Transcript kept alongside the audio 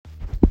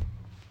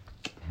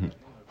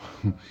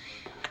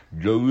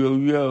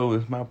Yo,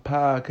 it's my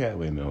podcast.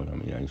 Wait a minute, hold on,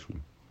 let me ask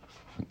you.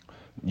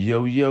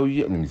 Yo.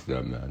 Let me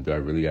stop now. Do I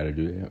really gotta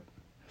do that?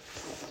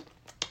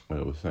 What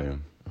I was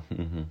saying.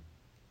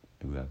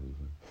 Exactly.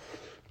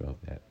 About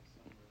that.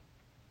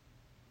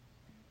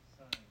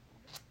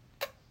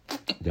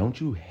 Don't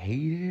you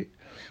hate it?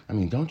 I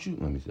mean, don't you?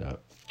 Let me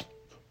stop.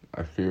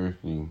 I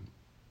seriously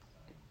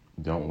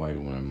don't like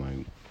when I'm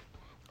like,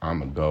 I'm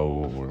gonna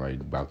go or like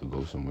about to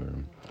go somewhere.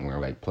 When I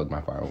like plug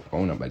my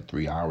phone up like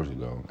 3 hours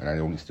ago and I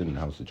only stood in the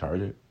house to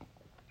charge it.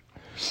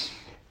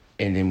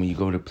 And then when you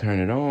go to turn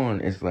it on,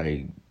 it's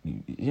like,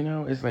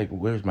 it's like,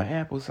 where's my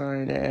Apple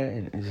sign at?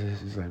 And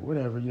it's like,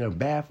 whatever,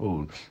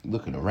 baffled,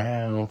 looking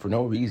around for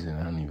no reason.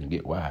 I don't even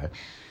get why.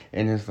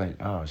 And it's like,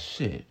 oh,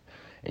 shit.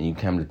 And you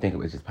come to think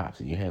of it, it just pops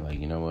in your head like,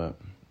 you know what?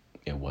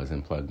 It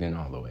wasn't plugged in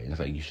all the way. And it's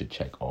like, you should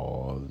check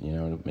all,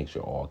 make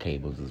sure all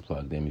cables is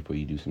plugged in before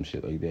you do some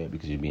shit like that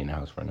because you'll be in the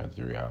house for another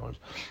 3 hours.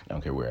 I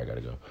don't care where I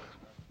gotta go.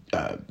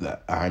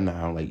 I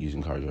don't like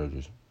using car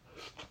chargers.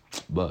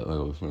 But, like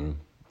I was saying,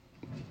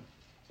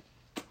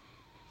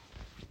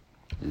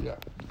 yeah,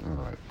 all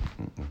right.